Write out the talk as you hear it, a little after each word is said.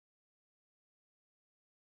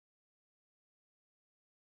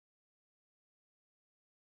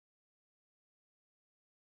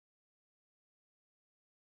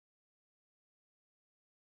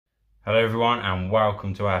Hello everyone and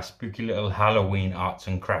welcome to our spooky little Halloween arts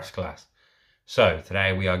and crafts class. So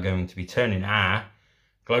today we are going to be turning our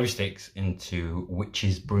glow sticks into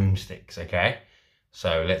witches' broomsticks, okay?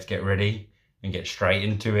 So let's get ready and get straight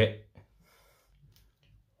into it.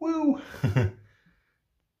 Woo!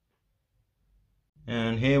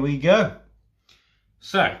 And here we go.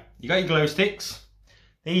 So you got your glow sticks.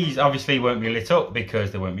 These obviously won't be lit up because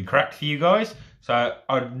they won't be cracked for you guys. So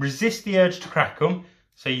I'd resist the urge to crack them.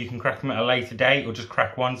 So you can crack them at a later date or just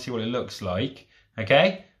crack one, see what it looks like.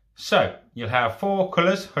 Okay, so you'll have 4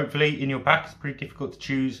 colours hopefully in your pack. It's pretty difficult to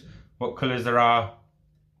choose what colours there are,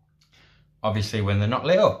 obviously, when they're not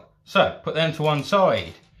lit up. So put them to one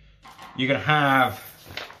side. You're going to have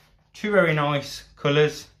 2 very nice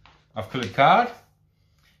colours of coloured card.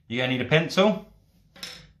 You're going to need a pencil.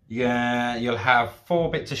 You'll have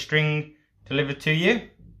 4 bits of string delivered to you.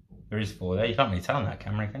 There is 4 there. You can't really tell on that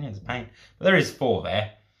camera, can you? It's a pain. But there is 4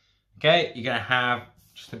 there. Okay, you're going to have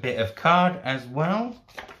just a bit of card as well.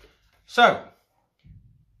 So,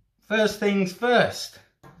 first things first.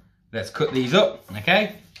 Let's cut these up,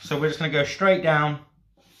 okay? So we're just going to go straight down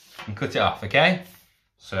and cut it off, okay?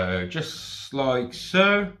 So, just like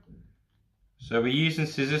so. So we're using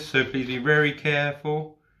scissors, so please be very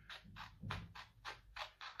careful.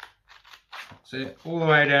 That's it, all the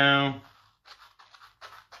way down.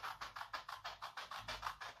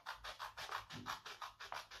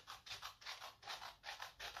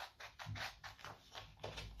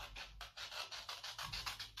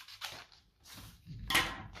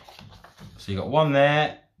 So you got one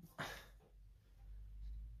there,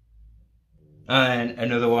 and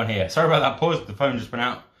another one here. Sorry about that pause, the phone just went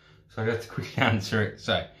out, so I got to quickly answer it.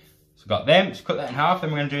 So got them, just cut that in half, then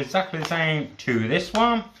we're going to do exactly the same to this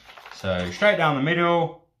one. So straight down the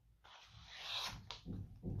middle.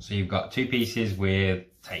 So you've got 2 pieces with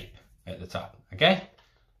tape at the top, okay?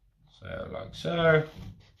 So like so,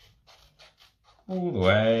 all the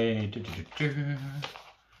way.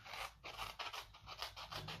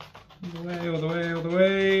 All the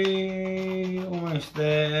way, almost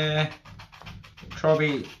there. Try to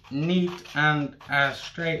be neat and as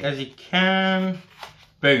straight as you can.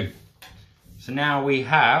 Boom. So now we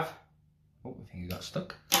have, oh, I think it got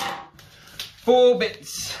stuck. 4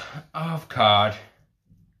 bits of card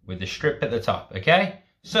with the strip at the top, okay?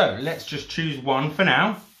 So let's just choose one for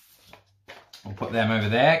now. We'll put them over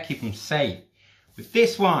there, keep them safe. With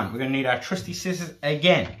this one, we're going to need our trusty scissors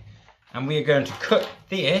again. And we are going to cut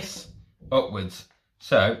this upwards.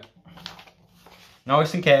 So,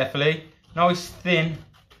 nice and carefully, nice thin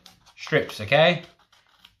strips, okay?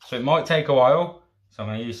 So it might take a while, so I'm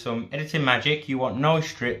going to use some editing magic. You want nice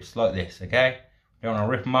strips like this, okay? You don't want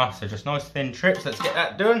to rip them off, so just nice thin strips. Let's get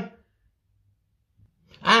that done.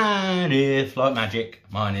 And if, like magic,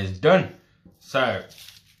 mine is done. So,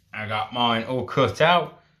 I got mine all cut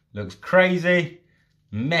out. Looks crazy,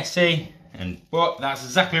 messy, but that's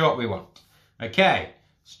exactly what we want. Okay.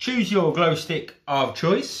 Choose your glow stick of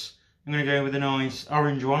choice. I'm going to go with a nice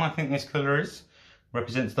orange one. I think this colour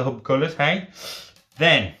represents the hub colours, hey?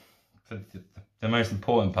 Then, the most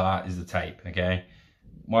important part is the tape, okay?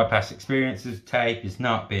 My past experience with tape has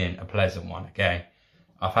not been a pleasant one, okay?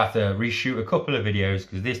 I've had to reshoot a couple of videos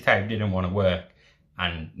because this tape didn't want to work.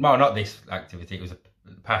 And, well, not this activity, it was a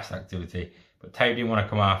past activity. But tape didn't want to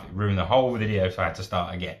come off, it ruined the whole video, so I had to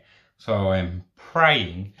start again. So I'm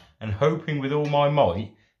praying and hoping with all my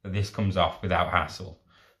might that this comes off without hassle,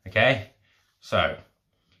 okay? So,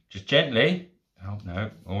 just gently, oh no,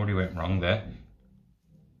 already went wrong there.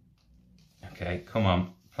 Okay, come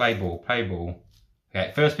on, play ball, play ball.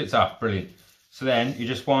 Okay, first bit's off, brilliant. So then you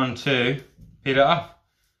just want to peel it off.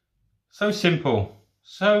 So simple,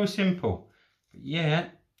 so simple. But yeah,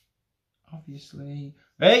 obviously,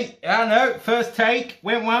 hey, I know, first take,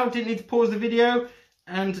 went well, didn't need to pause the video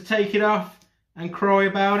and to take it off and cry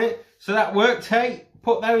about it. So that worked, hey?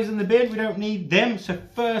 Put those in the bin, we don't need them. So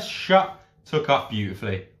first shot took off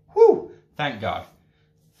beautifully. Whew, thank God.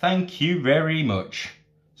 Thank you very much.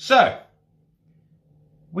 So,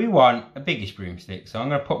 we want a biggish broomstick. So I'm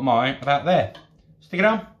going to put mine about there. Stick it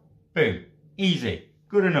on, boom, easy,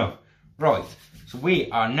 good enough. Right, so we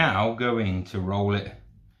are now going to roll it.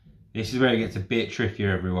 This is where it gets a bit trickier,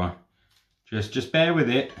 everyone. Just bear with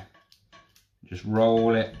it. Just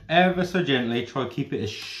roll it ever so gently. Try to keep it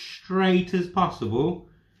as straight as possible.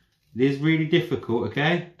 It is really difficult,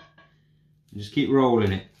 okay? Just keep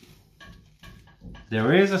rolling it.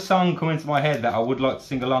 There is a song coming to my head that I would like to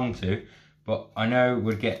sing along to, but I know it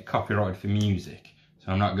would get copyrighted for music,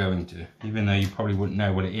 so I'm not going to, even though you probably wouldn't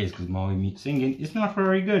know what it is because my singing is not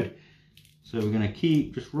very good. So we're going to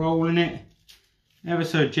keep just rolling it ever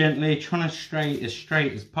so gently, trying to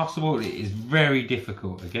straight as possible. It is very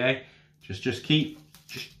difficult, okay? Just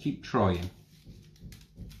keep trying.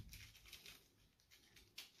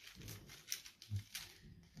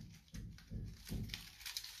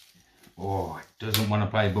 Oh, it doesn't want to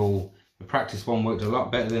play ball. The practice one worked a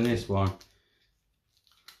lot better than this one.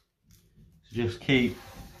 So just keep,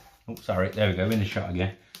 oh sorry, there we go, in the shot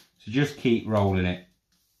again. So just keep rolling it.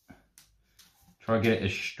 Try to get it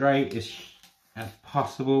as straight as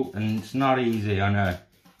possible, and it's not easy, I know.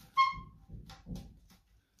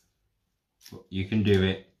 But you can do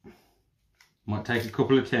it. Might take a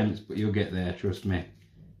couple of attempts, but you'll get there, trust me.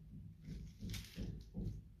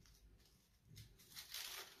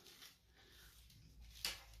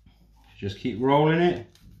 Just keep rolling it.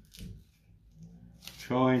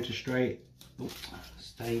 Trying to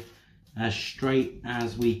stay as straight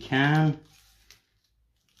as we can.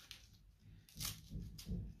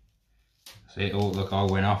 See, oh look, I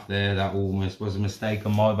went off there. That almost was a mistake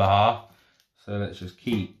on my behalf. So let's just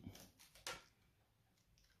keep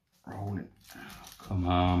rolling. Oh, come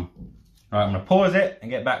on. Right, I'm gonna pause it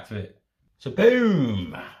and get back to it. So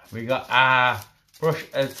boom, we got our brush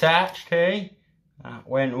attached here. That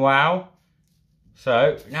went well.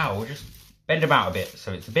 So now we'll just bend them out a bit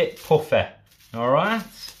so it's a bit puffer. Alright?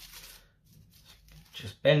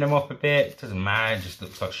 Just bend them up a bit. Doesn't matter, it just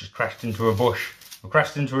looks like she's crashed into a bush. Or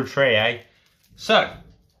crashed into a tree, eh? So,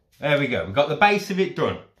 there we go. We've got the base of it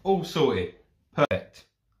done. All sorted. Perfect.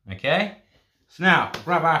 Okay? So now,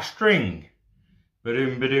 grab our string.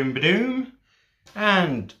 Ba-doom, ba-doom, ba-doom.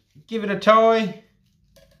 And give it a tie.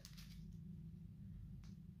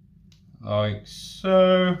 Like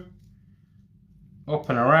so. Up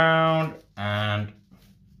and around. And,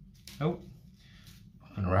 oh.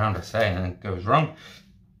 Up and around, I say, and then it goes wrong.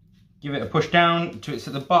 Give it a push down till it's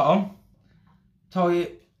at the bottom. Tie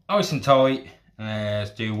it nice and tight. And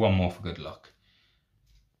let's do one more for good luck.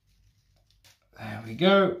 There we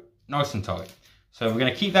go. Nice and tight. So we're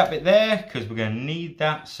going to keep that bit there because we're going to need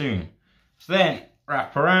that soon. So then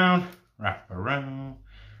wrap around, wrap around,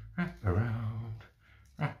 wrap around,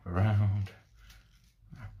 wrap around,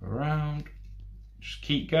 wrap around. Just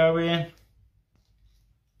keep going.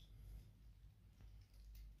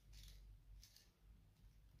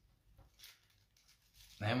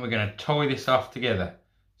 Then we're going to tie this off together.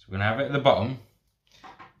 So we're going to have it at the bottom.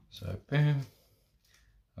 So boom.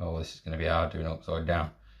 Oh, this is going to be hard doing upside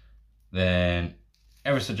down. Then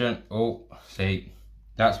ever so gentle. Oh, see,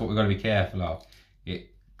 that's what we've got to be careful of.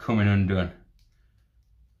 It coming undone.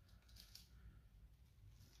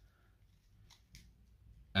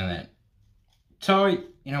 And then tie.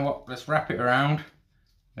 You know what? Let's wrap it around.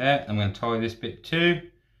 There. I'm going to tie this bit too.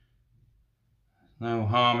 No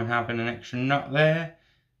harm in having an extra knot there.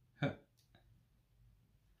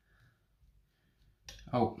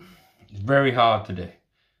 Oh, it's very hard to do.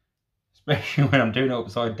 Especially when I'm doing it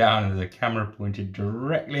upside down and there's a camera pointed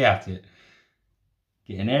directly at it.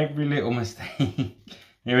 Getting every little mistake.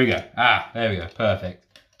 Here we go. Ah, there we go.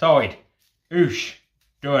 Perfect. Tied. Oosh.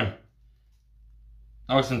 Done.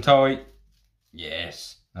 Nice and tight.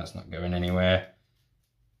 Yes. That's not going anywhere.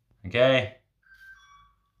 Okay.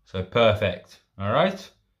 So perfect.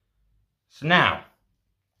 Alright. So now,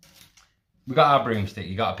 we got our broomstick.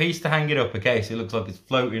 You got a piece to hang it up, okay? So it looks like it's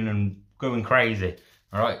floating and going crazy.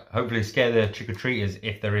 Alright, hopefully scare the trick-or-treaters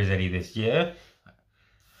if there is any this year.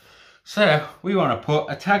 So, we want to put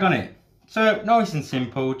a tag on it. So, nice and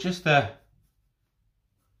simple, just a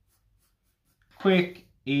quick,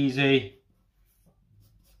 easy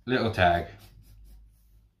little tag.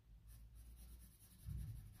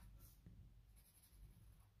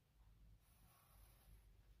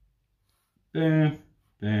 Boom,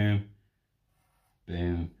 boom,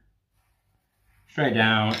 boom. Straight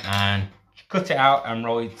down and cut it out and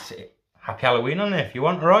write Happy Halloween on there if you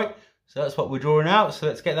want, alright? So that's what we're drawing out, so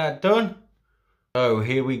let's get that done. So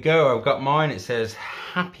here we go, I've got mine, it says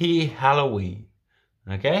Happy Halloween.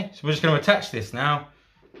 Okay, so we're just going to attach this now.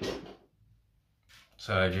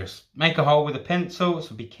 So just make a hole with a pencil,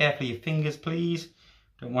 so be careful of your fingers please.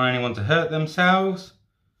 Don't want anyone to hurt themselves.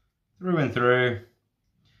 Through and through.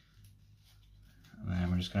 And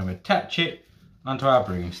then we're just going to attach it onto our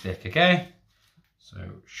broomstick, okay? So,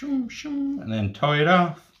 shoom, shoom, and then tie it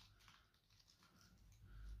off.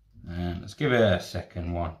 And let's give it a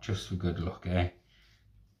second one, just for good luck, eh?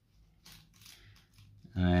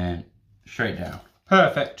 And then straight down.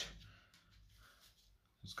 Perfect.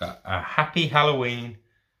 It's got a Happy Halloween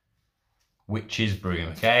witch's broom,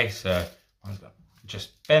 okay? So,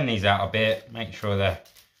 just bend these out a bit, make sure they're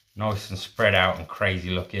nice and spread out and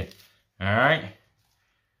crazy looking. Alright?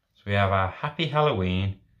 So we have our Happy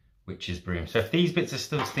Halloween witch's broom. So if these bits are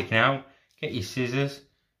still sticking out, get your scissors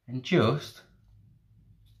and just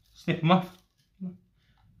snip them off.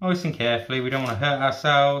 Nice and carefully, we don't want to hurt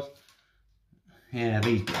ourselves. Yeah,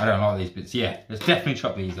 these, I don't like these bits. Yeah, let's definitely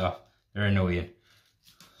chop these off. They're annoying.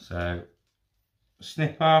 So,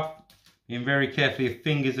 snip off, being very careful with your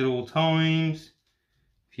fingers at all times.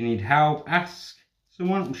 If you need help, ask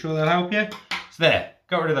someone, I'm sure they'll help you. So there,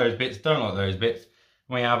 got rid of those bits, don't like those bits.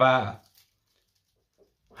 We have our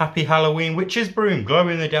Happy Halloween Witch's Broom, glow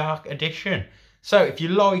in the dark edition. So if you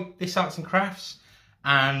like this arts and crafts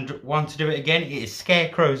and want to do it again, it is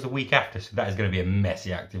Scarecrows the week after, so that is going to be a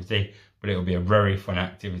messy activity, but it will be a very fun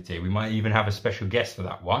activity. We might even have a special guest for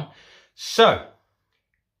that one. So,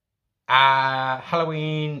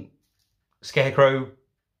 Halloween Scarecrow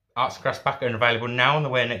arts and crafts pack are available now on the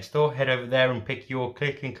way next door. Head over there and pick your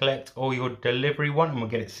click and collect or your delivery one and we'll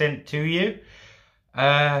get it sent to you.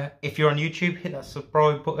 If you're on YouTube, hit that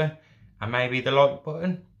subscribe button and maybe the like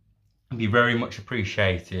button. It'd be very much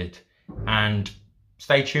appreciated. And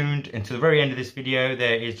stay tuned until the very end of this video.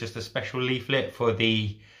 There is just a special leaflet for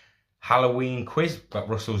the Halloween quiz that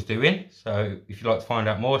Russell's doing. So if you'd like to find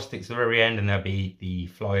out more, stick to the very end and there'll be the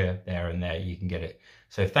flyer there and there. You can get it.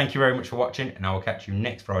 So thank you very much for watching and I will catch you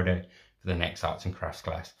next Friday for the next arts and crafts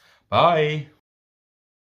class. Bye.